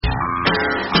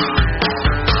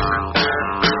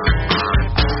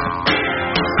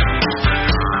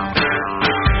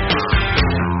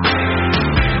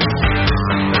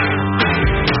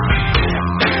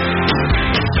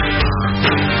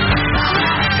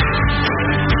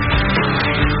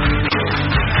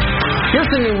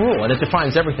that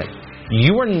defines everything.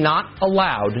 You are not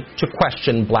allowed to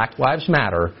question Black Lives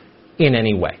Matter in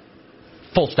any way.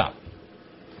 Full stop.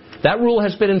 That rule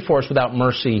has been enforced without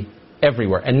mercy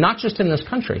everywhere, and not just in this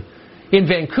country. In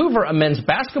Vancouver, a men's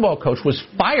basketball coach was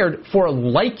fired for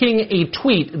liking a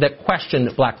tweet that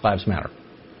questioned Black Lives Matter.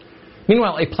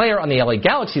 Meanwhile, a player on the LA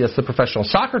Galaxy, that's the professional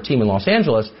soccer team in Los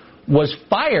Angeles, was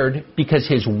fired because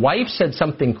his wife said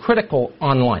something critical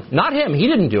online. Not him, he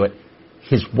didn't do it.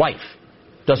 His wife.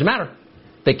 Doesn't matter.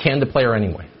 They canned the player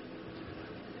anyway.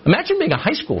 Imagine being a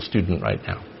high school student right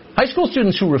now. High school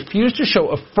students who refused to show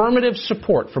affirmative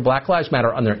support for Black Lives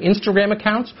Matter on their Instagram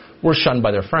accounts were shunned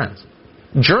by their friends.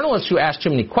 Journalists who asked too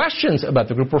many questions about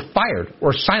the group were fired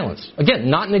or silenced. Again,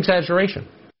 not an exaggeration.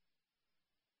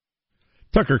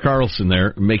 Tucker Carlson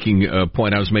there making a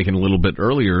point I was making a little bit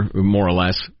earlier, more or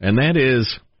less, and that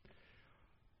is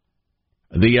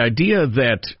the idea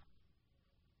that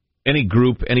any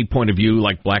group, any point of view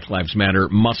like Black Lives Matter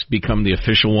must become the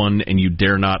official one and you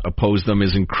dare not oppose them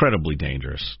is incredibly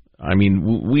dangerous. I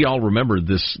mean, we all remember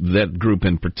that group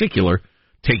in particular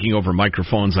taking over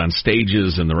microphones on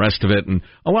stages and the rest of it, and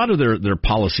a lot of their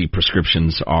policy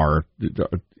prescriptions are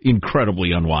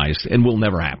incredibly unwise and will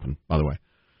never happen, by the way.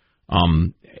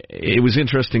 It was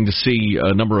interesting to see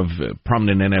a number of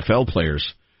prominent NFL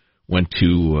players went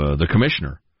to the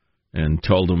commissioner and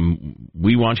told him,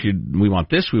 we want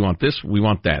this, we want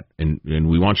that, and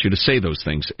we want you to say those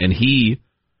things. And he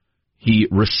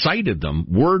recited them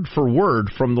word for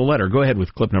word from the letter. Go ahead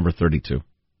with clip number 32.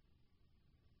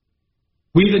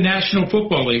 We, the National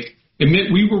Football League,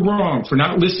 admit we were wrong for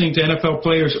not listening to NFL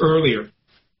players earlier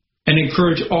and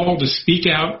encourage all to speak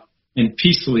out and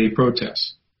peacefully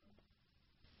protest.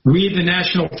 We, the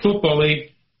National Football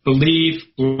League, believe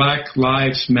Black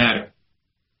Lives Matter.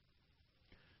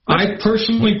 I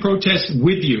personally protest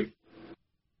with you.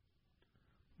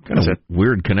 What kind of that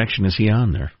weird connection is he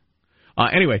on there?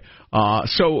 Anyway,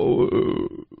 so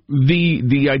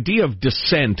the idea of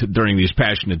dissent during these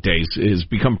passionate days has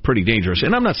become pretty dangerous.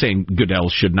 And I'm not saying Goodell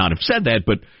should not have said that,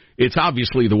 but it's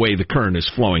obviously the way the current is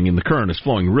flowing, and the current is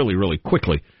flowing really, really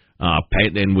quickly,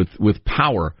 and with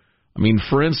power. I mean,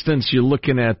 for instance, you're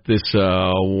looking at this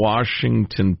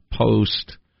Washington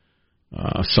Post,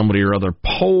 somebody or other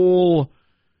poll.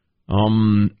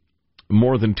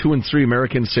 More than 2 in 3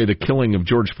 Americans say the killing of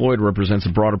George Floyd represents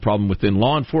a broader problem within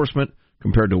law enforcement,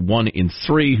 compared to 1 in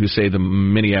 3 who say the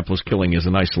Minneapolis killing is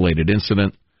an isolated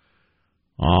incident.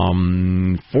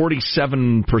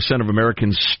 47% of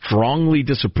Americans strongly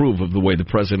disapprove of the way the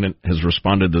president has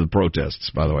responded to the protests,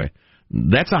 by the way.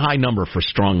 That's a high number for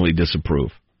strongly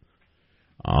disapprove.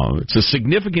 It's a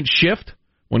significant shift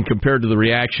when compared to the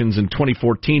reactions in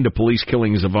 2014 to police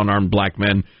killings of unarmed black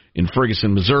men in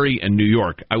Ferguson, Missouri, and New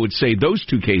York. I would say those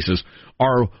two cases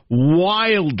are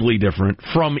wildly different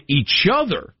from each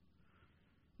other.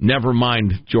 Never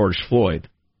mind George Floyd.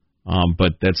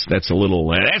 But that's that's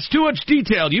too much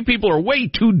detail. You people are way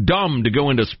too dumb to go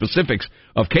into specifics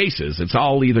of cases. It's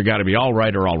all either got to be all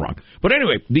right or all wrong. But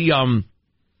anyway, the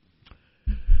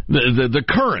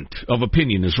current of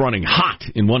opinion is running hot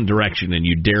in one direction, and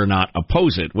you dare not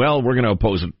oppose it. Well, we're going to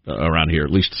oppose it around here,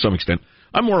 at least to some extent.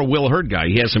 I'm more a Will Hurd guy.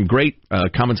 He has some great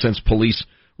common sense police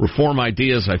reform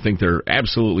ideas. I think they're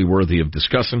absolutely worthy of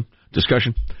discussion.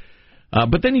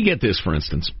 But then you get this, for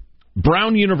instance.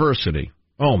 Brown University.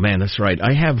 Oh, man, that's right.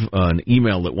 I have an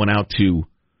email that went out to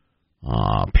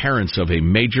parents of a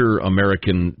major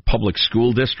American public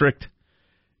school district.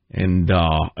 And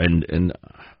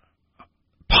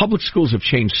public schools have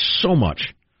changed so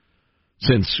much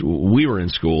since we were in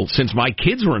school, since my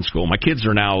kids were in school. My kids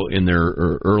are now in their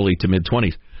early to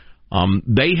mid-20s.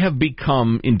 They have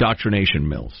become indoctrination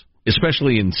mills,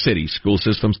 especially in city school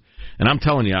systems. And I'm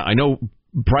telling you, I know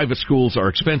private schools are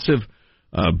expensive,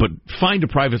 but find a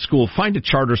private school, find a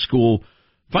charter school,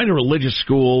 find a religious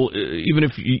school, even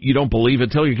if you don't believe it.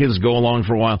 Tell your kids to go along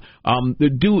for a while.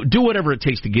 Do whatever it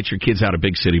takes to get your kids out of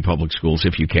big city public schools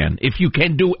if you can. If you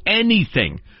can do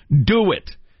anything, do it.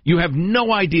 You have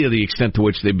no idea the extent to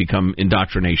which they become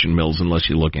indoctrination mills unless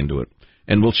you look into it.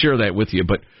 And we'll share that with you.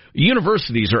 But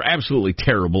universities are absolutely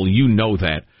terrible. You know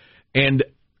that. And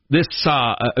this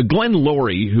Glenn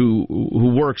Lowry, who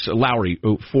works Lowry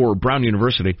for Brown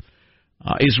University,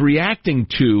 is reacting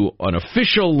to an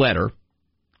official letter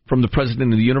from the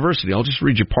president of the university. I'll just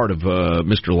read you part of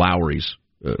Mr. Lowry's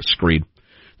screed.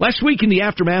 Last week, in the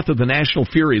aftermath of the national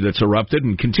fury that's erupted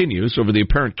and continues over the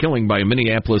apparent killing by a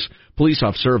Minneapolis police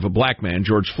officer of a black man,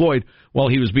 George Floyd, while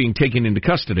he was being taken into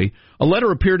custody, a letter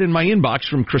appeared in my inbox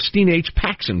from Christine H.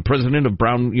 Paxson, president of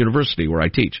Brown University, where I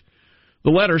teach.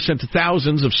 The letter, sent to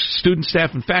thousands of students,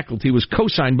 staff, and faculty, was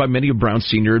co-signed by many of Brown's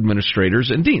senior administrators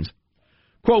and deans.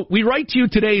 Quote, "We write to you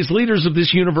today as leaders of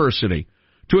this university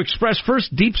to express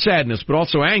first deep sadness but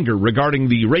also anger regarding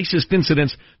the racist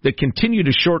incidents that continue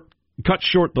to cut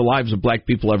short the lives of black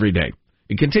people every day."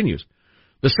 It continues.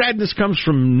 "The sadness comes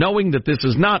from knowing that this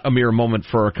is not a mere moment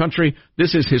for our country.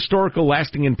 This is historical,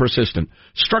 lasting, and persistent.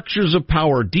 Structures of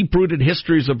power, deep-rooted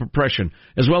histories of oppression,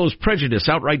 as well as prejudice,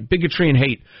 outright bigotry, and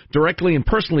hate, directly and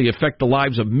personally affect the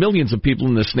lives of millions of people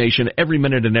in this nation every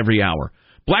minute and every hour.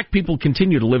 Black people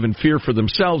continue to live in fear for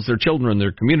themselves, their children, and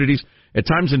their communities, at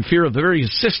times in fear of the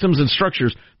various systems and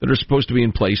structures that are supposed to be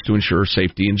in place to ensure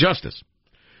safety and justice."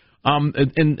 And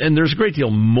there's a great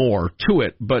deal more to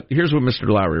it, but here's what Mr.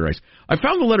 Lowry writes. "I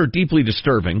found the letter deeply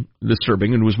disturbing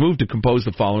and was moved to compose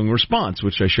the following response,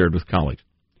 which I shared with colleagues.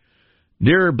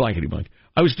 Dear blankety blank,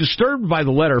 I was disturbed by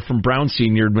the letter from Brown's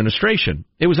senior administration.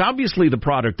 It was obviously the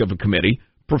product of a committee.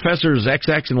 Professors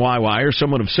XX and YY, or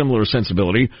someone of similar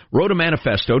sensibility, wrote a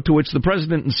manifesto to which the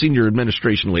president and senior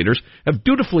administration leaders have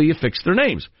dutifully affixed their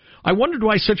names. I wondered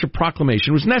why such a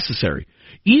proclamation was necessary.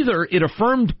 Either it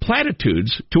affirmed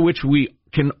platitudes to which we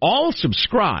can all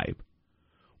subscribe,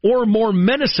 or more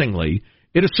menacingly,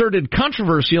 it asserted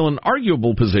controversial and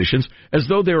arguable positions as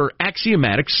though they were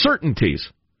axiomatic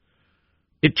certainties.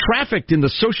 It trafficked in the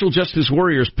social justice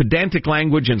warriors' pedantic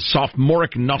language and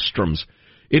sophomoric nostrums.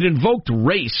 It invoked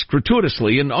race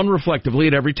gratuitously and unreflectively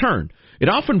at every turn. It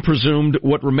often presumed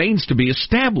what remains to be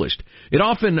established. It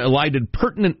often elided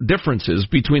pertinent differences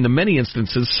between the many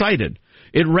instances cited.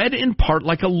 It read in part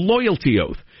like a loyalty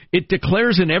oath. It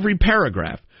declares in every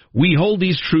paragraph, we hold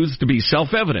these truths to be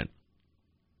self-evident."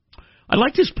 I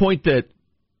like his point that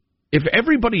if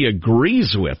everybody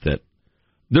agrees with it,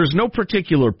 there's no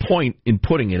particular point in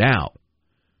putting it out.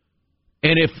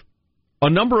 And if a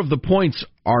number of the points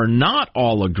are not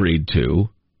all agreed to,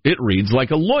 it reads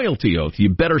like a loyalty oath. You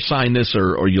better sign this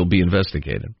or you'll be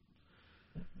investigated.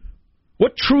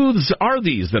 What truths are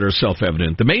these that are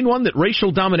self-evident? The main one, that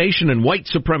racial domination and white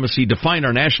supremacy define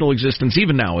our national existence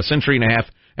even now, a century and a half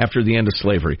after the end of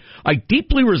slavery. I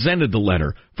deeply resented the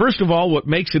letter. First of all, what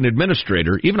makes an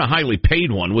administrator, even a highly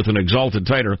paid one with an exalted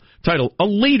title, a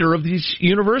leader of this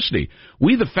university?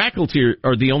 We, the faculty,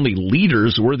 are the only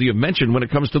leaders worthy of mention when it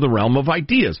comes to the realm of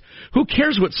ideas. Who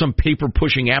cares what some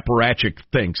paper-pushing apparatchik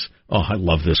thinks? Oh, I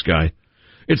love this guy.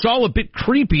 It's all a bit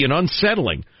creepy and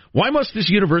unsettling. Why must this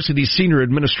university's senior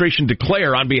administration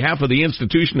declare on behalf of the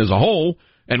institution as a whole,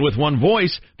 and with one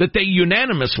voice, that they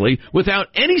unanimously, without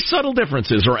any subtle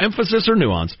differences or emphasis or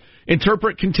nuance,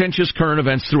 interpret contentious current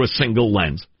events through a single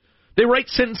lens? They write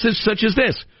sentences such as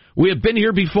this: "We have been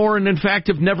here before and in fact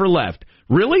have never left."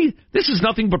 Really? This is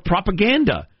nothing but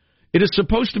propaganda. It is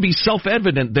supposed to be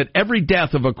self-evident that every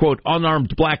death of a, quote,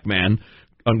 unarmed black man,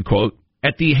 unquote,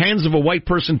 at the hands of a white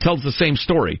person tells the same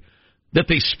story. That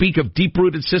they speak of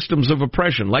deep-rooted systems of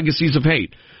oppression, legacies of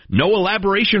hate. No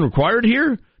elaboration required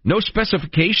here? No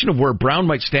specification of where Brown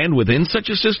might stand within such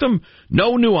a system?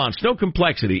 No nuance, no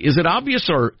complexity. Is it obvious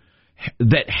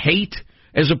that hate,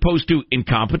 as opposed to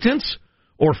incompetence,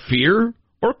 or fear,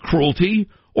 or cruelty,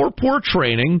 or poor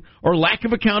training, or lack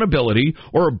of accountability,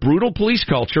 or a brutal police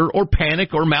culture, or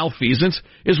panic, or malfeasance,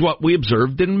 is what we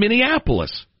observed in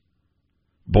Minneapolis?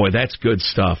 Boy, that's good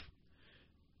stuff.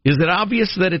 Is it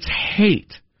obvious that it's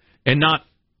hate and not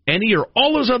any or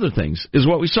all those other things is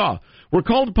what we saw? We're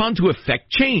called upon to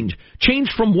effect change.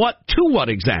 Change from what to what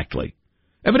exactly?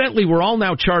 Evidently, we're all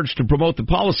now charged to promote the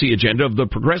policy agenda of the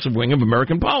progressive wing of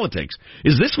American politics.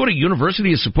 Is this what a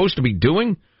university is supposed to be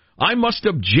doing? I must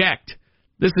object.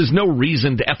 This is no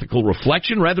reasoned ethical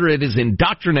reflection. Rather, it is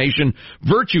indoctrination,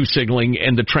 virtue signaling,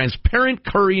 and the transparent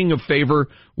currying of favor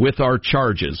with our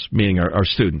charges, meaning our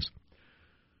students.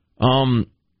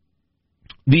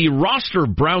 The roster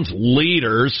of Brown's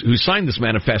leaders who signed this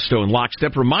manifesto in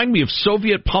lockstep remind me of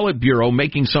Soviet Politburo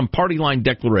making some party line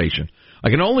declaration.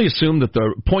 I can only assume that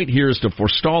the point here is to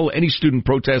forestall any student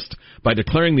protest by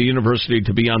declaring the university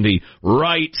to be on the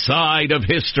right side of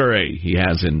history. He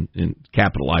has in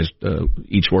capitalized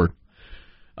each word.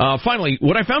 Finally,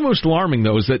 what I found most alarming,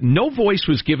 though, is that no voice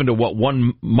was given to what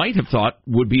one might have thought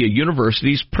would be a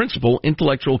university's principal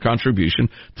intellectual contribution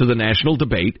to the national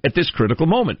debate at this critical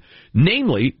moment,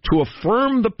 namely to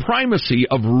affirm the primacy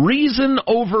of reason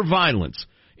over violence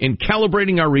in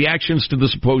calibrating our reactions to the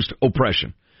supposed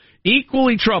oppression.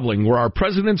 Equally troubling were our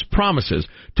president's promises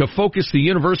to focus the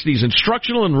university's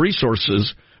instructional and research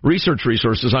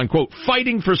resources on, quote,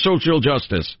 fighting for social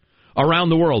justice around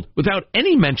the world, without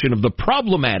any mention of the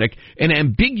problematic and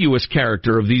ambiguous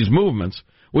character of these movements,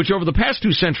 which over the past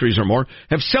 2 centuries or more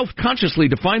have self-consciously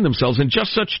defined themselves in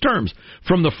just such terms,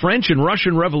 from the French and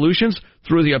Russian revolutions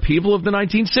through the upheaval of the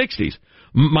 1960s.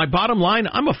 My bottom line,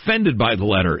 I'm offended by the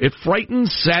letter. It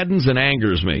frightens, saddens, and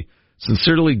angers me.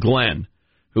 Sincerely, Glenn,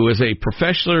 who is a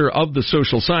professor of the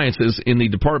social sciences in the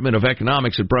Department of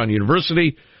Economics at Brown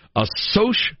University. A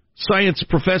social science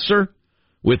professor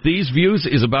with these views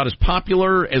is about as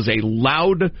popular as a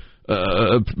loud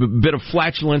bit of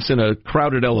flatulence in a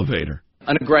crowded elevator.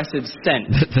 An aggressive scent.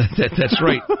 That's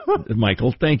right,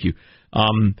 Michael. Thank you.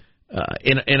 And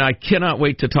I cannot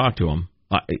wait to talk to him.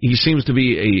 He seems to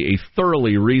be a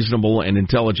thoroughly reasonable and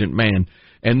intelligent man,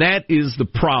 and that is the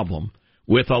problem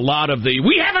with a lot of the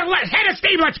 "we have a head of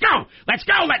steam, let's go"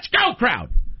 crowd.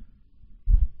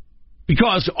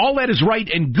 Because all that is right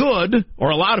and good, or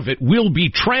a lot of it, will be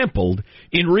trampled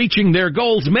in reaching their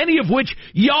goals, many of which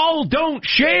y'all don't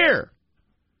share.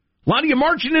 A lot of you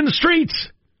marching in the streets.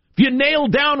 If you nail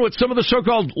down what some of the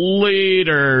so-called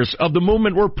leaders of the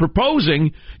movement were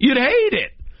proposing, you'd hate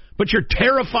it. But you're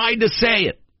terrified to say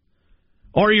it.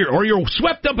 Or you're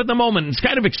swept up in the moment. It's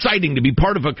kind of exciting to be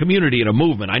part of a community and a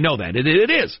movement. I know that.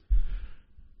 It is.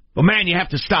 But, man, you have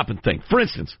to stop and think. For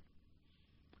instance,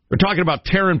 we're talking about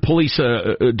tearing police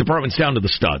departments down to the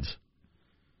studs.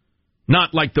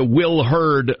 Not like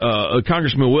the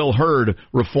Congressman Will Hurd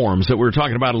reforms that we were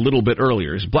talking about a little bit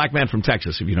earlier. He's a black man from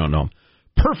Texas, if you don't know him.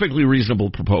 Perfectly reasonable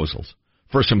proposals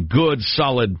for some good,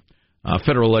 solid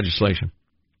federal legislation.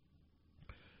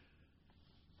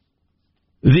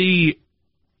 The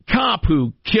cop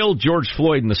who killed George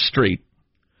Floyd in the street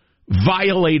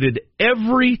violated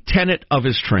every tenet of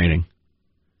his training.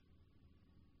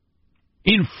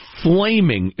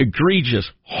 Inflaming, egregious,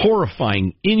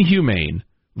 horrifying, inhumane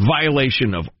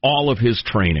violation of all of his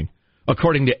training,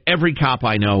 according to every cop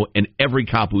I know and every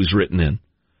cop who's written in.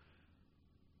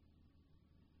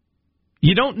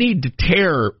 You don't need to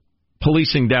tear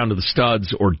policing down to the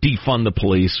studs or defund the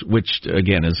police, which,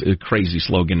 again, is a crazy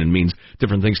slogan and means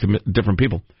different things to different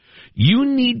people. You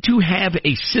need to have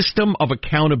a system of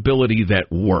accountability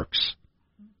that works.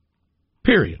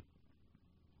 Period.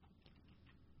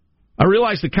 I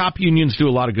realize the cop unions do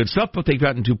a lot of good stuff, but they've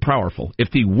gotten too powerful. If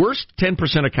the worst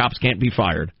 10% of cops can't be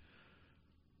fired,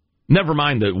 never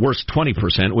mind the worst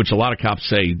 20%, which a lot of cops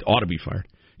say ought to be fired.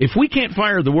 If we can't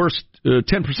fire the worst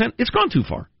 10%, it's gone too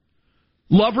far.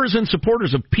 Lovers and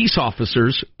supporters of peace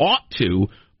officers ought to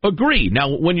agree.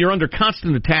 Now, when you're under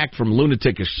constant attack from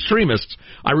lunatic extremists,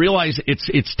 I realize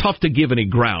it's tough to give any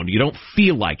ground. You don't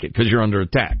feel like it because you're under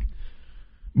attack.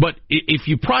 But if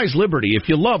you prize liberty, if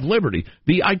you love liberty,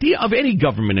 the idea of any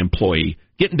government employee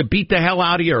getting to beat the hell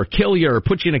out of you or kill you or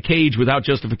put you in a cage without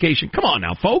justification, come on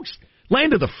now, folks.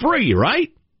 Land of the free,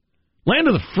 right? Land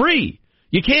of the free.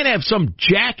 You can't have some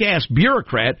jackass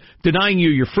bureaucrat denying you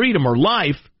your freedom or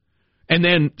life and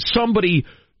then somebody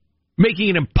making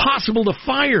it impossible to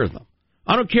fire them.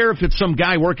 I don't care if it's some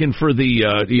guy working for the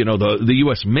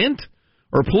U.S. Mint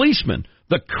or a policeman.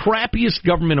 The crappiest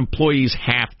government employees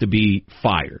have to be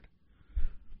fired.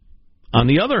 On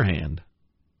the other hand,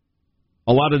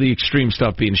 a lot of the extreme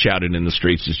stuff being shouted in the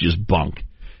streets is just bunk.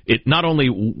 It not only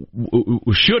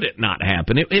should it not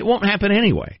happen, it won't happen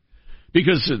anyway.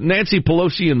 Because Nancy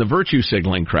Pelosi and the virtue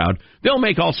signaling crowd, they'll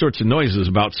make all sorts of noises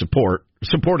about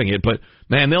supporting it, but,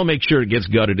 man, they'll make sure it gets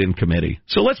gutted in committee.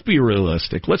 So let's be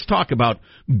realistic. Let's talk about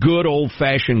good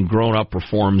old-fashioned grown-up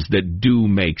reforms that do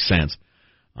make sense.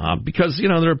 Because,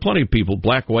 there are plenty of people,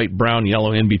 black, white, brown,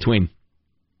 yellow, in between,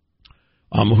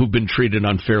 who've been treated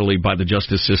unfairly by the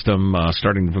justice system,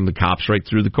 starting from the cops right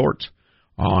through the courts.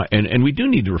 And we do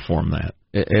need to reform that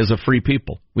as a free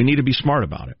people. We need to be smart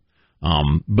about it.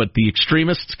 But the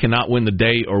extremists cannot win the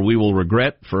day, or we will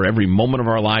regret for every moment of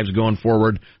our lives going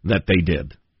forward that they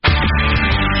did.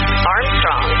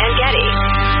 Armstrong and Getty.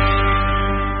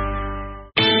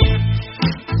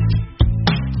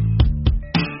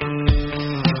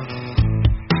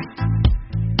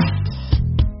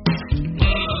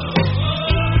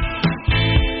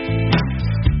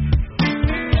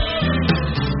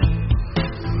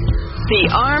 The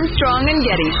Armstrong and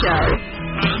Getty Show.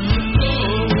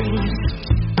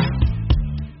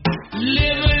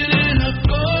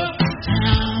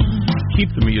 Keep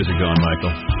the music going,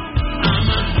 Michael.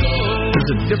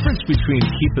 There's a difference between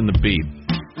keeping the beat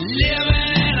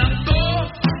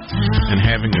and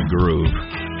having a groove.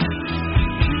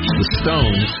 The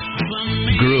Stones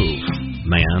groove,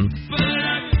 man.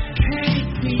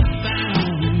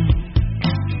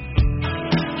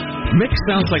 Mick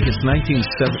sounds like it's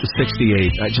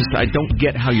 1968. I don't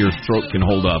get how your throat can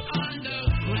hold up.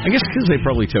 I guess because they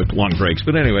probably took long breaks.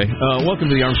 But anyway, welcome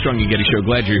to the Armstrong and Getty Show.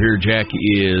 Glad you're here. Jack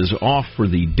is off for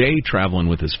the day, traveling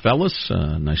with his fellas.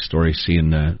 Nice story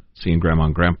seeing Grandma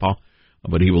and Grandpa.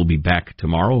 But he will be back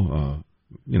tomorrow,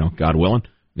 God willing,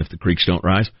 if the creeks don't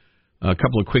rise. A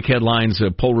couple of quick headlines,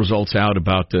 poll results out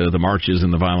about the marches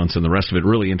and the violence and the rest of it.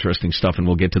 Really interesting stuff, and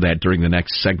we'll get to that during the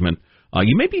next segment.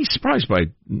 You may be surprised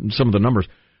by some of the numbers.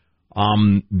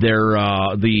 The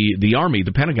Army,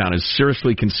 the Pentagon, is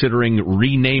seriously considering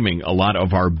renaming a lot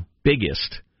of our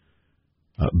biggest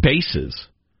bases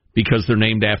because they're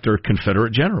named after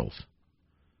Confederate generals.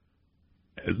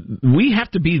 We have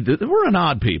to be, we're an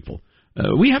odd people.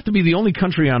 We have to be the only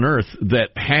country on earth that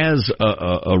has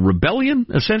a rebellion,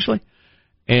 essentially,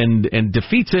 and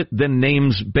defeats it, then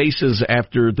names bases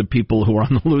after the people who are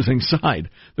on the losing side.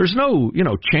 There's no,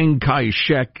 Chiang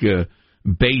Kai-shek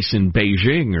base in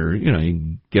Beijing, or, you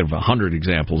can give 100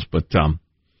 examples, but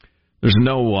there's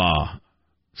no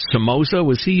Somoza.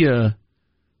 Was he,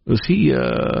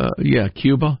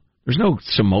 Cuba? There's no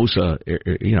Somoza,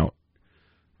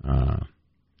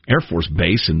 Air Force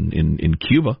base in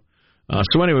Cuba.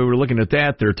 So anyway, we're looking at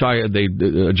that.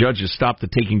 The judge has stopped the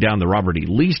taking down the Robert E.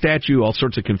 Lee statue. All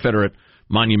sorts of Confederate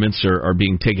monuments are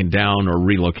being taken down or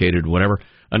relocated, whatever.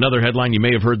 Another headline, you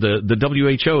may have heard, the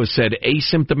WHO has said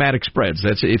asymptomatic spreads.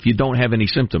 That's if you don't have any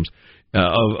symptoms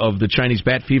of the Chinese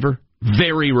bat fever.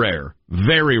 Very rare.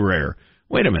 Very rare.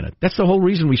 Wait a minute. That's the whole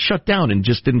reason we shut down and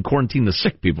just didn't quarantine the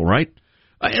sick people, right?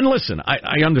 And listen,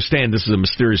 I understand this is a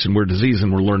mysterious and weird disease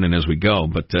and we're learning as we go,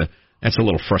 but that's a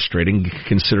little frustrating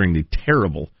considering the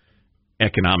terrible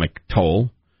economic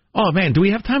toll. Oh, man, do we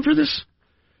have time for this?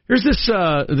 Here's this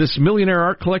millionaire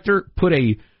art collector put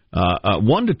a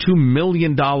 $1 to $2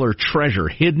 million treasure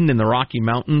hidden in the Rocky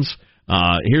Mountains.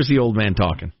 Here's the old man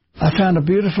talking. I found a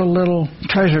beautiful little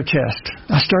treasure chest.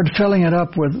 I started filling it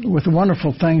up with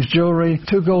wonderful things, jewelry.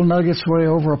 2 gold nuggets weigh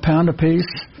over £1 apiece,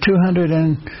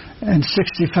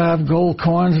 265 gold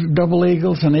coins, double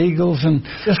eagles, and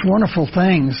just wonderful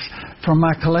things from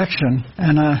my collection.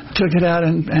 And I took it out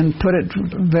and put it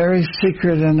very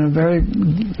secret in a very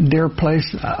dear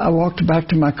place. I walked back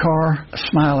to my car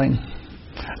smiling,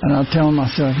 and I was telling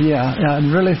myself, it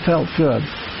really felt good,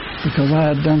 because I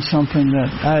had done something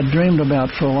that I had dreamed about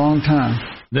for a long time.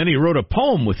 Then he wrote a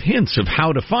poem with hints of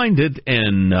how to find it,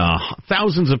 and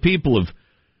thousands of people have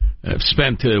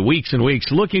spent weeks and weeks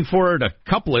looking for it.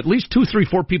 At least 2, 3,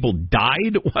 4 people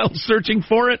died while searching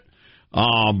for it.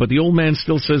 But the old man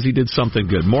still says he did something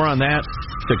good. More on that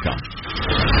to come.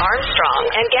 Armstrong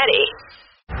and Getty.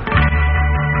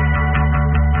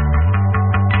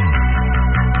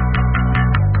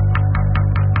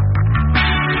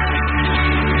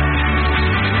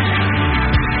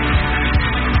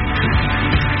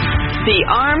 The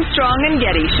Armstrong and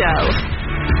Getty Show.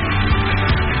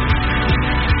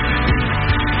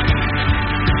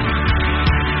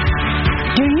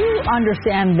 Do you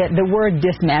understand that the word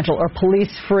dismantle or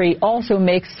police-free also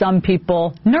makes some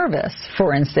people nervous?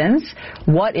 For instance,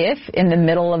 what if in the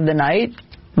middle of the night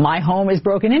my home is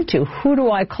broken into? Who do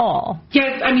I call?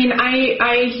 Yes,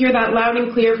 I hear that loud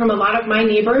and clear from a lot of my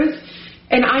neighbors.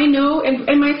 And I know,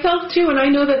 and myself too, and I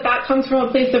know that comes from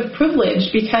a place of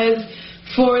privilege, because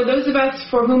for those of us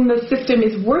for whom the system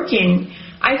is working,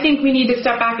 I think we need to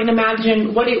step back and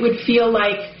imagine what it would feel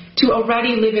like to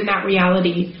already live in that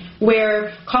reality,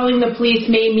 where calling the police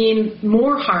may mean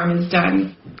more harm is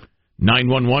done.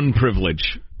 911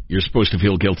 privilege you're supposed to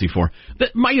feel guilty for.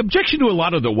 My objection to a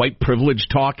lot of the white privilege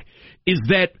talk is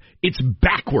that it's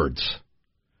backwards.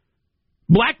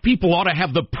 Black people ought to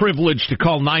have the privilege to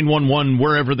call 911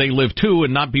 wherever they live, too,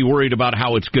 and not be worried about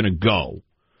how it's going to go.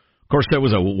 Of course, there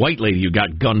was a white lady who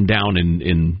got gunned down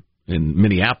in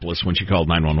Minneapolis when she called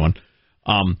 911.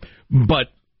 But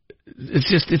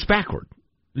it's backward.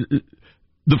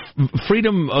 The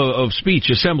freedom of speech,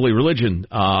 assembly, religion,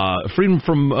 freedom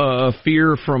from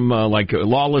fear from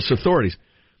lawless authorities.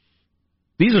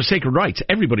 These are sacred rights.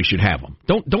 Everybody should have them.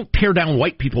 Don't tear down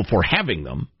white people for having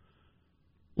them.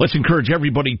 Let's encourage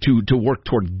everybody to work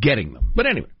toward getting them. But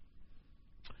anyway.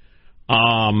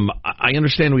 I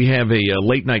understand we have a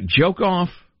late night joke off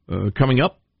coming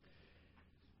up.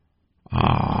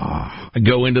 I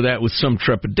go into that with some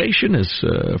trepidation, as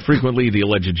frequently the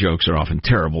alleged jokes are often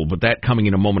terrible, but that coming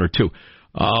in a moment or two.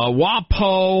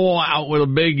 WAPO out with a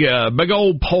big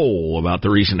old poll about the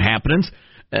recent happenings.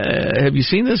 Have you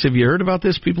seen this? Have you heard about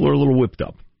this? People are a little whipped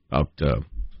up about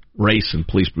race and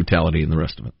police brutality and the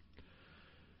rest of it.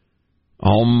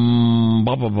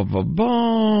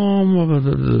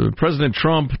 President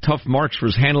Trump, tough marks for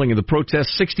his handling of the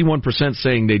protests. 61%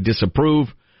 saying they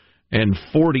disapprove, and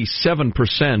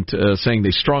 47% saying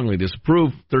they strongly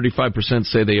disapprove. 35%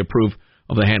 say they approve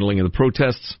of the handling of the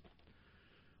protests.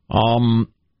 2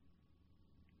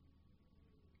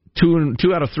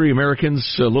 out of 3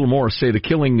 Americans, a little more, say the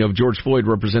killing of George Floyd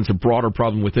represents a broader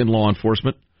problem within law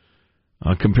enforcement,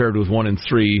 compared with 1 in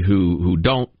 3 who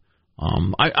don't.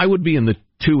 I would be in the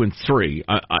 2 and 3.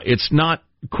 It's not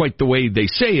quite the way they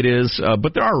say it is,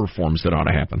 but there are reforms that ought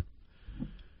to happen.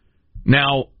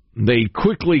 Now, they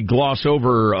quickly gloss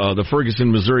over the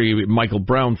Ferguson, Missouri, Michael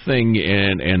Brown thing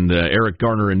and Eric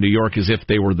Garner in New York as if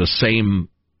they were the same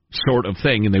sort of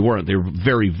thing, and they weren't. They were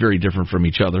very, very different from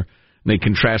each other. And they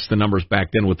contrast the numbers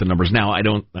back then with the numbers now. I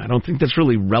don't think that's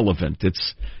really relevant.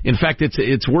 In fact,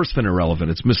 it's worse than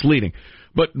irrelevant. It's misleading.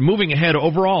 But moving ahead,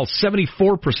 overall,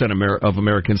 74% of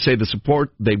Americans say they support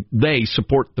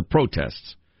the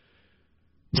protests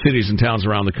in cities and towns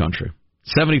around the country.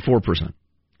 74%.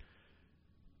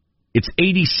 It's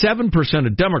 87%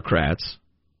 of Democrats,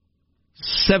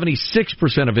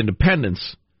 76% of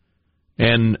independents,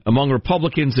 and among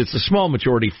Republicans, it's a small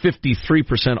majority,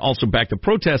 53% also back the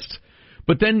protests.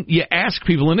 But then you ask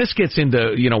people, and this gets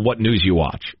into, what news you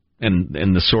watch and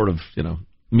the sort of,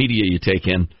 media you take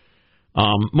in.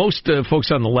 Most folks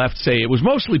on the left say it was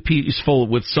mostly peaceful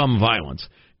with some violence.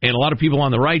 And a lot of people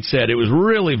on the right said it was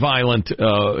really violent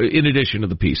in addition to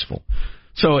the peaceful.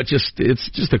 So it's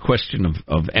just a question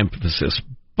of emphasis.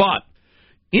 But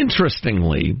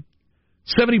interestingly,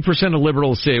 70% of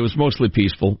liberals say it was mostly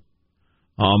peaceful.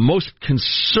 Most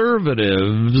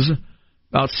conservatives,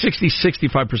 about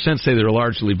 60-65%, say they're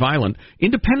largely violent.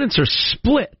 Independents are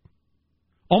split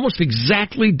almost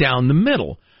exactly down the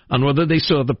middle on whether they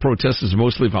saw the protests as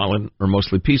mostly violent or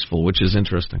mostly peaceful, which is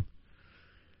interesting.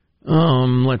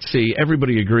 Let's see.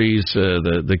 Everybody agrees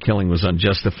the killing was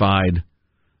unjustified.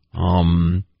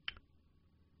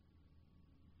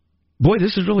 Boy,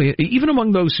 this is really... Even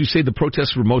among those who say the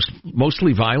protests were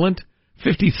mostly violent,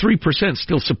 53%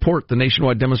 still support the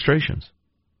nationwide demonstrations.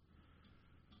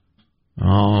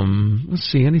 Let's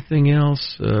see, anything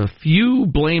else? Few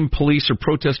blame police or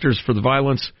protesters for the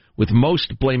violence, with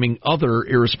most blaming other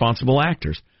irresponsible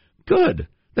actors. Good.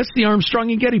 That's the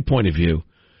Armstrong and Getty point of view.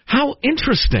 How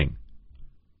interesting.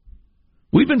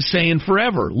 We've been saying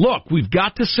forever, look, we've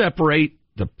got to separate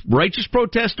the righteous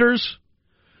protesters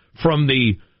from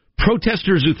the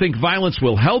protesters who think violence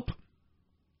will help.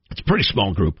 It's a pretty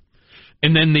small group.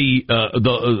 And then the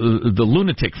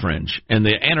lunatic fringe and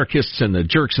the anarchists and the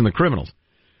jerks and the criminals.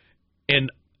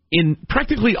 And in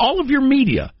practically all of your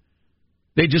media,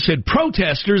 they just said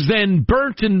protesters then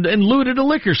burnt and looted a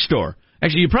liquor store.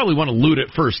 Actually, you probably want to loot it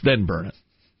first, then burn it.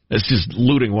 That's just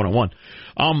looting 101.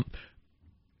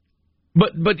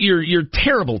 But your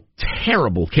terrible,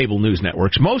 terrible cable news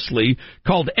networks mostly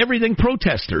called everything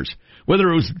protesters,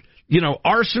 whether it was,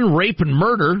 arson, rape, and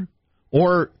murder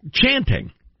or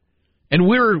chanting. And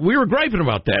we were griping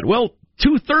about that. Well,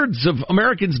 2/3 of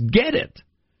Americans get it.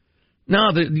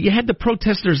 No, you had the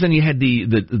protesters, then you had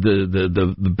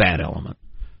the bad element.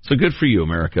 So good for you,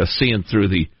 America, seeing through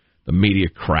the media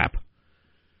crap.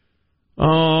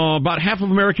 About half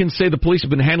of Americans say the police have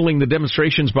been handling the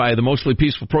demonstrations by the mostly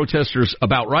peaceful protesters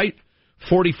about right.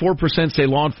 44% say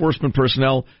law enforcement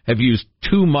personnel have used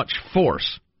too much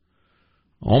force.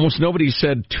 Almost nobody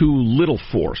said too little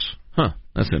force.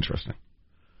 That's interesting.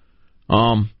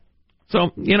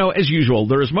 So, as usual,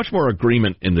 there is much more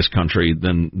agreement in this country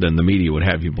than the media would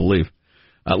have you believe.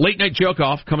 Late night joke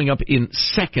off coming up in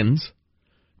seconds.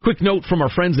 Quick note from our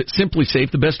friends at Simply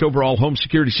Safe, the best overall home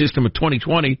security system of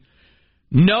 2020.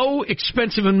 No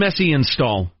expensive and messy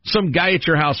install. Some guy at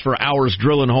your house for hours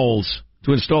drilling holes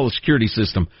to install a security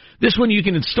system. This one you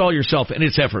can install yourself, and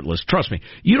it's effortless. Trust me.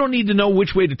 You don't need to know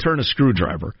which way to turn a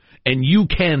screwdriver, and you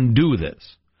can do this.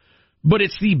 But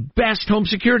it's the best home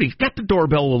security. It's got the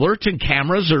doorbell alerts and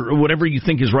cameras or whatever you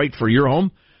think is right for your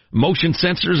home. Motion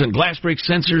sensors and glass break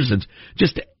sensors and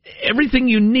just everything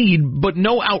you need, but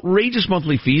no outrageous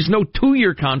monthly fees, no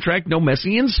 2-year contract, no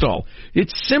messy install.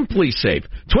 It's Simply Safe.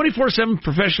 24/7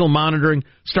 professional monitoring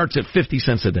starts at 50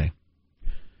 cents a day.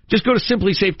 Just go to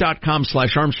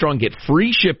simplysafe.com/Armstrong, get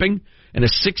free shipping and a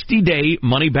 60-day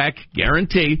money-back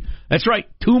guarantee. That's right,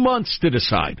 2 months to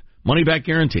decide. Money-back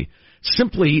guarantee.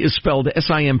 Simply is spelled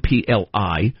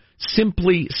SIMPLI,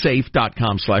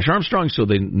 simplysafe.com/Armstrong, so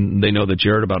they know that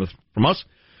you heard about it from us.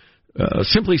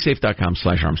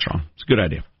 Simplysafe.com/Armstrong. It's a good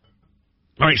idea.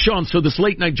 All right, Sean, so this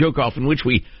late-night joke-off in which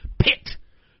we pit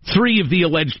 3 of the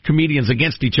alleged comedians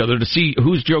against each other to see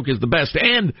whose joke is the best,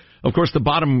 and, of course, the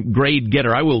bottom grade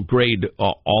getter. I will grade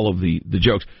all of the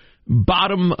jokes.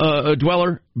 Bottom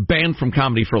dweller, banned from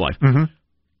comedy for life. Mm-hmm.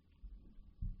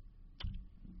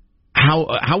 How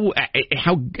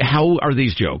are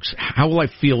these jokes? How will I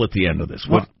feel at the end of this?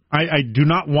 Well, I do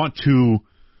not want to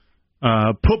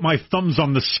put my thumbs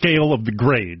on the scale of the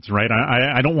grades, right?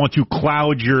 I don't want to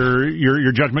cloud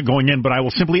your judgment going in, but I will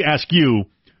simply ask you,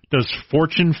 does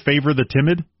fortune favor the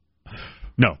timid?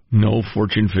 No. No,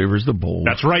 fortune favors the bold.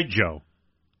 That's right, Joe.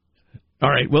 All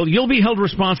right, well, you'll be held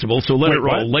responsible, so let it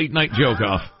roll. What? Late night joke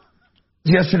off.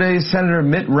 Yesterday, Senator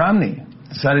Mitt Romney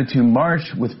decided to march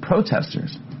with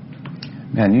protesters.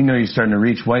 Man, you know you're starting to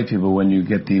reach white people when you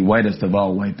get the whitest of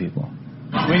all white people.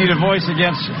 We need a voice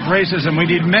against racism. We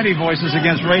need many voices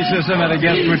against racism and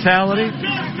against brutality.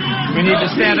 We need to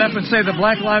stand up and say that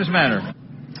Black Lives Matter.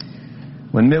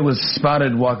 When Mitt was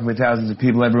spotted walking with thousands of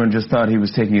people, everyone just thought he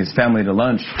was taking his family to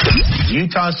lunch.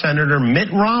 Utah Senator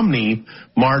Mitt Romney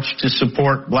marched to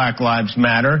support Black Lives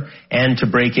Matter and to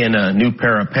break in a new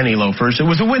pair of penny loafers. It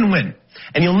was a win-win.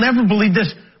 And you'll never believe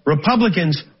this.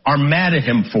 Republicans are mad at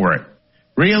him for it.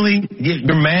 Really?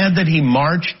 You're mad that he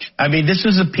marched? I mean, this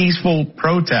is a peaceful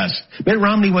protest. Mitt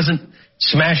Romney wasn't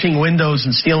smashing windows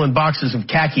and stealing boxes of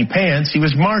khaki pants. He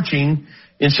was marching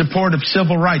in support of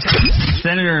civil rights.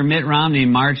 Senator Mitt Romney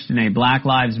marched in a Black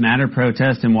Lives Matter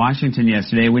protest in Washington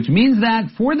yesterday, which means that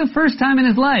for the first time in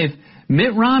his life,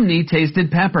 Mitt Romney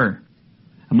tasted pepper.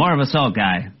 More of a salt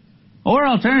guy. Or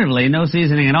alternatively, no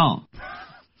seasoning at all.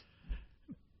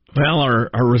 Well, our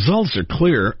results are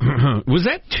clear. Was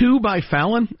that 2 by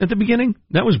Fallon at the beginning?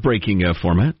 That was breaking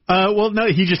format. Well, no,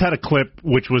 he just had a clip,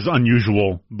 which was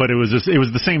unusual, but it was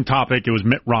the same topic. It was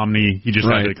Mitt Romney. He just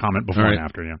added a comment before and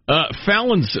after, yeah.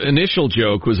 Fallon's initial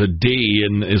joke was a D,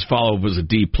 and his follow-up was a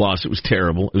D+. It was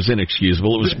terrible. It was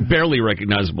inexcusable. It was barely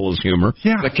recognizable as humor.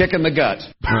 Yeah. The kick in the gut.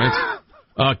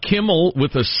 Right. Kimmel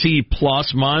with a C+,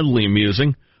 mildly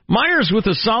amusing. Myers with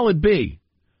a solid B.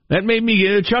 That made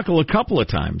me chuckle a couple of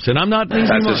times, and I'm not...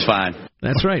 That's just fine.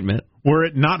 That's right, Mitt. Were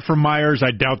it not for Myers,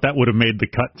 I doubt that would have made the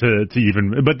cut to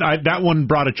even... But that one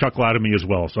brought a chuckle out of me as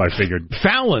well, so I figured...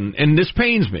 Fallon, and this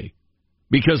pains me,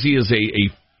 because he is a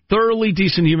thoroughly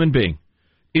decent human being,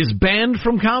 is banned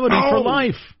from comedy for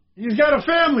life. He's got a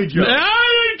family joke.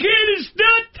 Kid, it's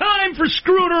not time for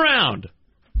screwing around.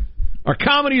 Our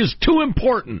comedy is too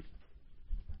important.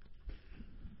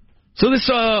 So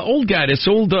this old guy, this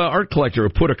old art collector,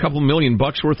 put a couple $1 million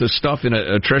worth of stuff in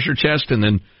a treasure chest and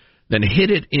then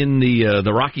hid it in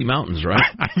the Rocky Mountains, right?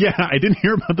 Yeah, I didn't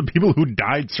hear about the people who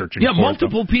died searching for it. Yeah,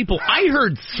 multiple people. I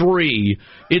heard 3.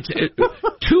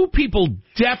 2 people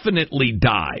definitely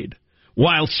died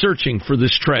while searching for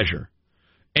this treasure.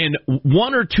 And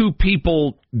 1 or 2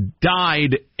 people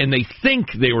died, and they think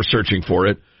they were searching for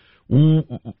it.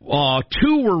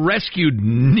 2 were rescued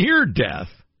near death.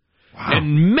 Wow.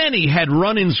 And many had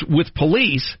run-ins with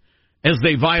police as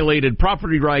they violated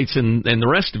property rights and the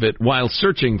rest of it while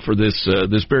searching for this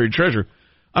buried treasure.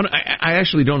 I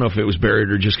actually don't know if it was buried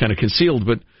or just kind of concealed,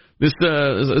 but this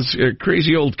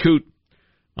crazy old coot,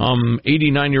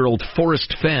 89-year-old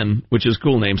Forrest Fenn, which is a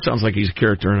cool name, sounds like he's a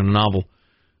character in a novel,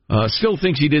 still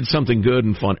thinks he did something good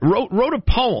and fun. Wrote a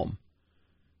poem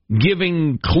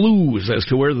giving clues as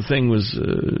to where the thing was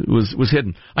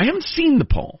hidden. I haven't seen the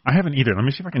poem. I haven't either. Let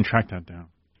me see if I can track that down.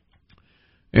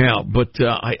 Yeah, but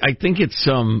I think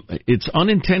it's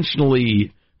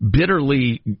unintentionally,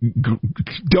 bitterly,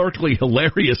 darkly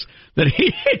hilarious that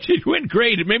it went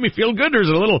great. It made me feel good. There's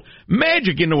a little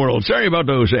magic in the world. Sorry about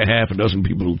those half a dozen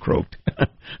people who croaked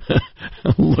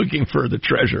looking for the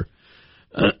treasure.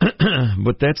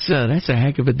 But that's a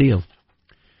heck of a deal.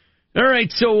 All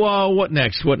right, so what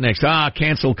next? What next?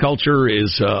 Cancel culture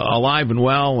is alive and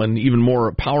well and even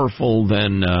more powerful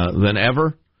than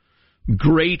ever.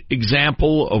 Great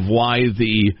example of why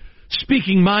the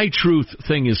speaking my truth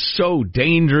thing is so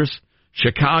dangerous.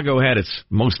 Chicago had its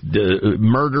most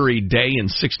murdery day in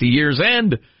 60 years,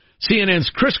 and CNN's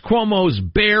Chris Cuomo's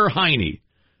Bear Heine,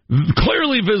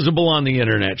 clearly visible on the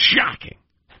Internet. Shocking.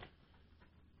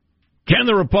 Can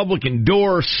the Republican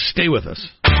door stay with us?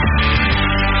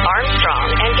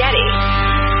 Armstrong and Getty.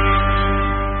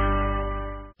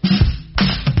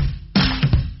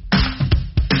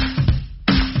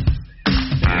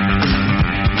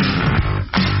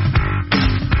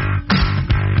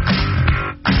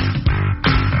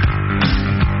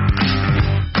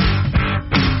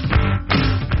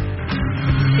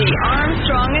 The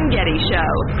Armstrong and Getty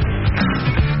Show.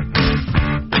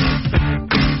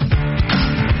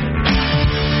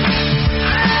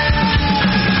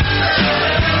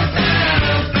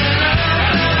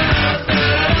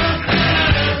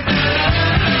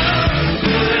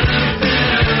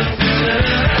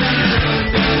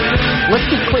 Let's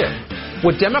be clear.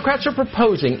 What Democrats are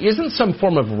proposing isn't some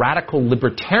form of radical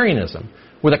libertarianism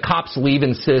where the cops leave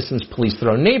and citizens police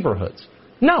their own neighborhoods.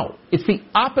 No, it's the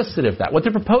opposite of that. What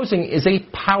they're proposing is a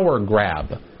power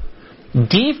grab.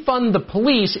 Defund the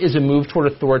police is a move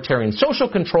toward authoritarian social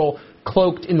control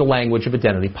cloaked in the language of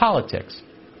identity politics.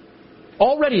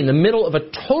 Already in the middle of a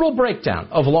total breakdown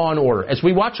of law and order, as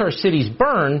we watch our cities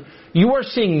burn, you are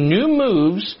seeing new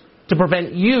moves to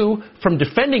prevent you from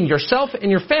defending yourself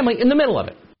and your family in the middle of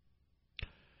it.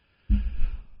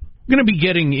 We're going to be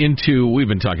getting into, we've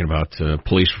been talking about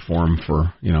police reform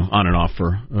for, on and off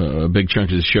for a big chunk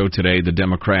of the show today. The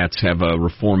Democrats have a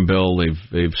reform bill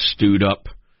they've stewed up.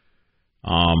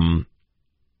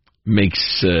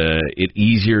 Makes it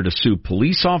easier to sue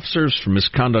police officers for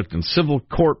misconduct in civil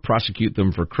court, prosecute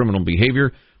them for criminal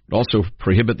behavior, but also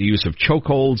prohibit the use of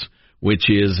chokeholds, which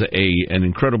is an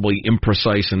incredibly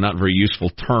imprecise and not very useful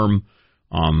term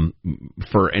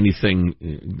for anything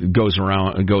that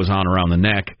goes on around the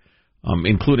neck,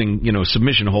 including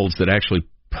submission holds that actually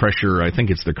pressure, I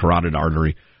think it's the carotid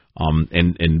artery,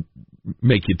 and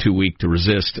make you too weak to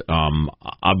resist.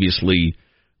 Obviously.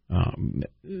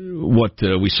 What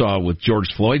we saw with George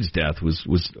Floyd's death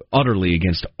was utterly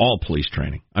against all police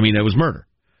training. I mean, it was murder,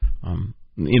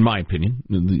 in my opinion.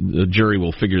 The jury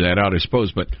will figure that out, I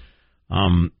suppose. But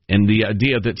and the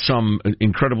idea that some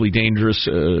incredibly dangerous,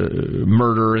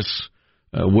 murderous,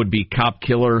 would-be cop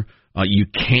killer, you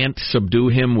can't subdue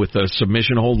him with a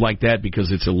submission hold like that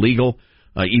because it's illegal,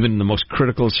 even in the most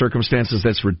critical of circumstances,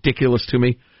 that's ridiculous to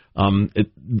me.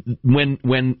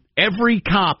 When every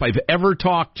cop I've ever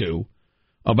talked to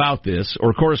about this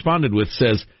or corresponded with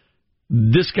says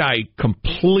this guy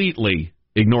completely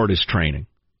ignored his training,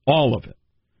 all of it,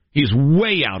 he's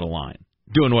way out of line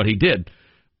doing what he did,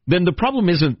 then the problem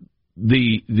isn't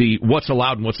the what's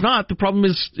allowed and what's not. The problem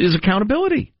is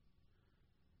accountability.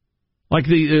 Like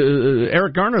the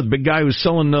Eric Garner, the big guy who's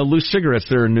selling loose cigarettes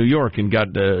there in New York and got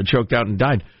choked out and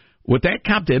died. What that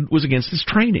cop did was against his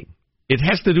training. It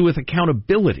has to do with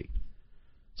accountability.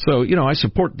 So, I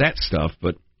support that stuff,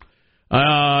 but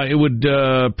it would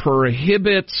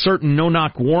prohibit certain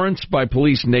no-knock warrants by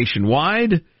police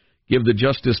nationwide, give the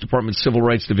Justice Department Civil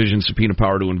Rights Division subpoena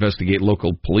power to investigate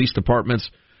local police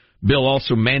departments. Bill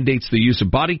also mandates the use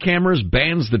of body cameras,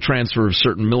 bans the transfer of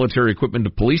certain military equipment to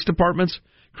police departments,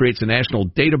 creates a national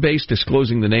database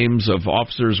disclosing the names of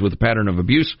officers with a pattern of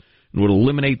abuse, and would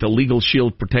eliminate the legal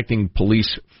shield protecting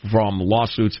police from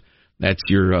lawsuits. That's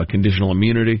your conditional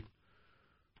immunity.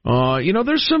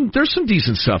 There's some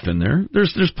decent stuff in there.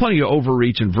 There's plenty of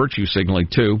overreach and virtue signaling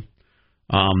too,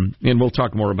 and we'll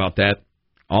talk more about that.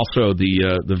 Also,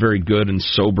 the very good and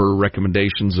sober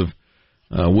recommendations of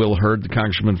Will Hurd, the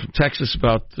congressman from Texas,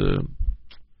 about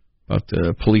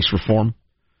police reform.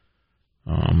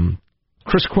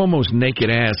 Chris Cuomo's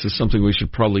naked ass is something we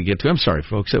should probably get to. I'm sorry,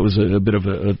 folks, that was a bit of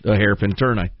a hairpin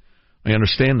turn. I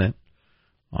understand that.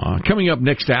 Coming up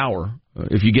next hour,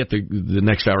 if you get the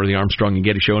next hour of the Armstrong and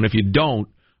Getty Show, and if you don't,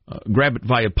 grab it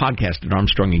via podcast at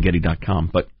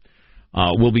armstrongandgetty.com. But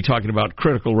we'll be talking about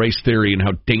critical race theory and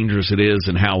how dangerous it is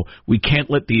and how we can't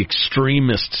let the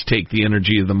extremists take the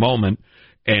energy of the moment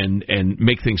and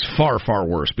make things far, far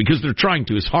worse, because they're trying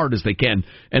to as hard as they can,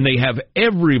 and they have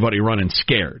everybody running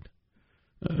scared.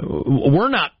 We're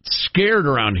not scared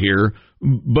around here,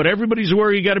 but everybody's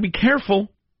aware you got to be careful.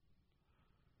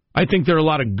 I think there are a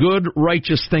lot of good,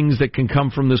 righteous things that can come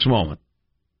from this moment.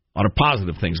 A lot of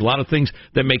positive things. A lot of things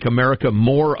that make America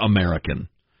more American.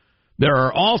 There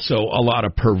are also a lot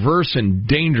of perverse and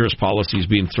dangerous policies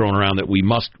being thrown around that we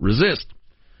must resist.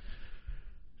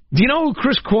 Do you know who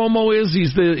Chris Cuomo is?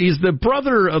 He's the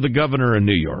brother of the governor of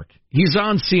New York. He's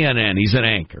on CNN. He's an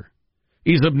anchor.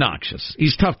 He's obnoxious.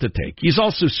 He's tough to take. He's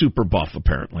also super buff,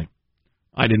 apparently.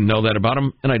 I didn't know that about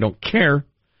him, and I don't care.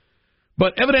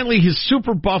 But evidently his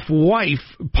super buff wife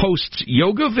posts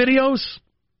yoga videos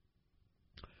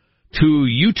to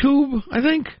YouTube, I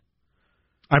think.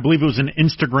 I believe it was an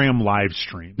Instagram live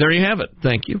stream. There you have it.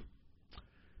 Thank you.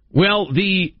 Well,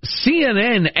 the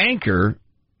CNN anchor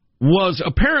was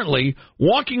apparently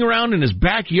walking around in his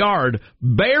backyard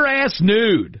bare-ass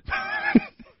nude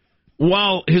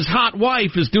while his hot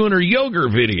wife is doing her yoga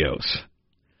videos.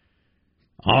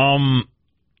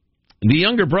 The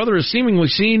younger brother is seemingly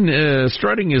seen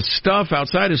strutting his stuff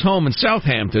outside his home in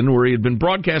Southampton, where he had been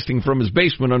broadcasting from his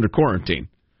basement under quarantine.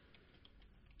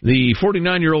 The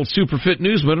 49-year-old super-fit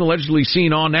newsman allegedly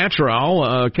seen en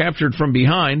natural, captured from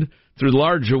behind through the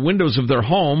large windows of their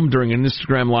home during an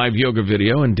Instagram live yoga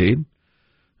video, indeed,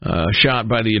 shot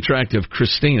by the attractive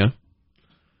Christina.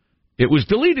 It was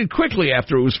deleted quickly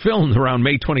after it was filmed around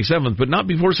May 27th, but not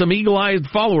before some eagle-eyed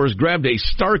followers grabbed a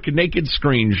stark naked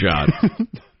screenshot.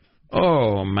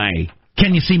 Oh, my.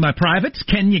 Can you see my privates?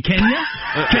 Can you? Can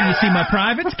you see my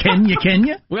privates? Can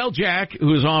you? Well, Jack,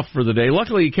 who is off for the day,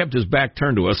 luckily he kept his back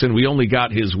turned to us, and we only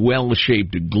got his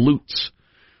well-shaped glutes.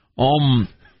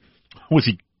 Was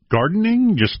he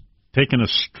gardening? Just taking a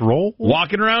stroll?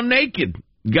 Walking around naked.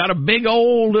 Got a big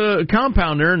old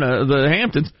compound there in the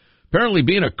Hamptons. Apparently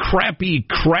being a crappy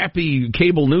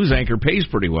cable news anchor pays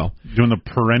pretty well. Doing the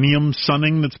perennium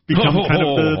sunning that's become kind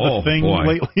of the thing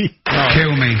lately.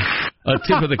 Kill me. A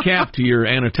tip of the cap to your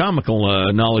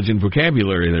anatomical knowledge and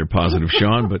vocabulary there, Positive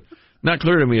Sean, but not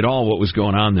clear to me at all what was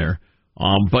going on there.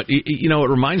 But, it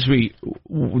reminds me,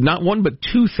 not one but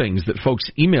two things that folks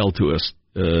emailed to us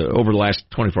over the last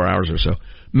 24 hours or so.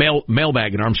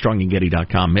 Mailbag at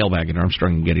ArmstrongandGetty.com, mailbag at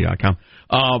ArmstrongandGetty.com,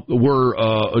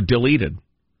 were deleted.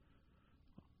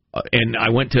 And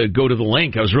I went to go to the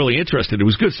link. I was really interested. It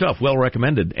was good stuff, well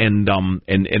recommended, and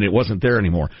it wasn't there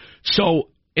anymore. So,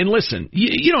 and listen,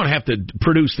 you don't have to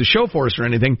produce the show for us or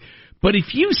anything, but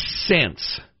if you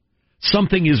sense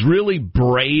something is really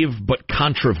brave but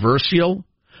controversial,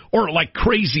 or like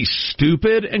crazy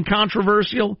stupid and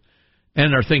controversial,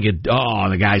 and they're thinking, oh,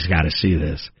 the guy's got to see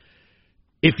this.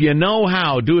 If you know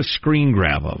how, do a screen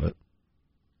grab of it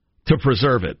to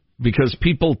preserve it, because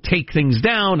people take things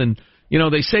down, and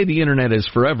they say the internet is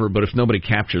forever, but if nobody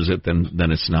captures it,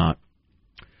 then it's not.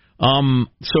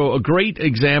 So a great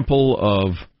example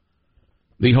of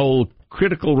the whole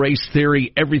critical race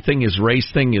theory, everything is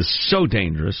race thing is so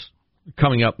dangerous.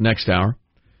 Coming up next hour.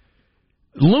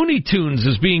 Looney Tunes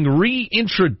is being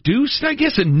reintroduced, I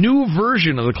guess, a new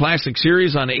version of the classic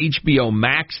series on HBO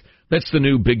Max. That's the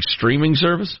new big streaming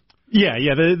service. Yeah.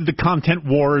 The content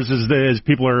wars as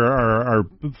people are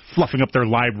fluffing up their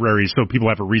libraries, so people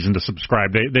have a reason to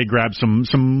subscribe. They grab some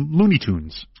Looney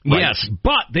Tunes. Right? Yes,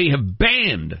 but they have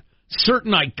banned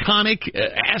certain iconic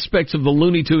aspects of the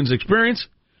Looney Tunes experience,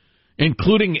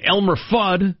 including Elmer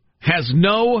Fudd has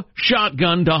no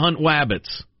shotgun to hunt wabbits.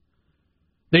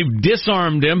 They've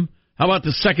disarmed him. How about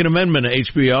the Second Amendment of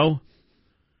HBO?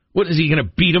 What, is he going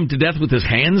to beat him to death with his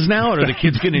hands now, or are the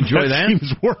kids going to enjoy that?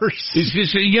 Seems worse. He's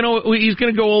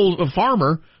going to go old a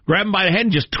farmer, grab him by the head,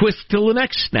 and just twist till the neck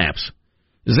snaps.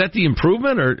 Is that the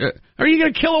improvement, or are you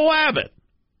going to kill a wabbit?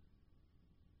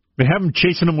 They have him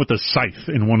chasing him with a scythe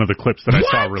in one of the clips that I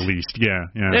saw released. Yeah.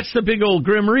 That's the big old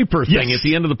Grim Reaper thing at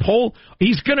the end of the pole.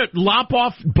 He's going to lop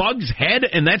off Bug's head,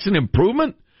 and that's an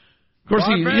improvement? Of course,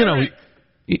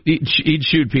 he'd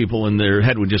shoot people, and their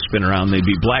head would just spin around. They'd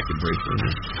be blackened briefly.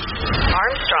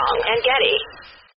 Armstrong and Getty.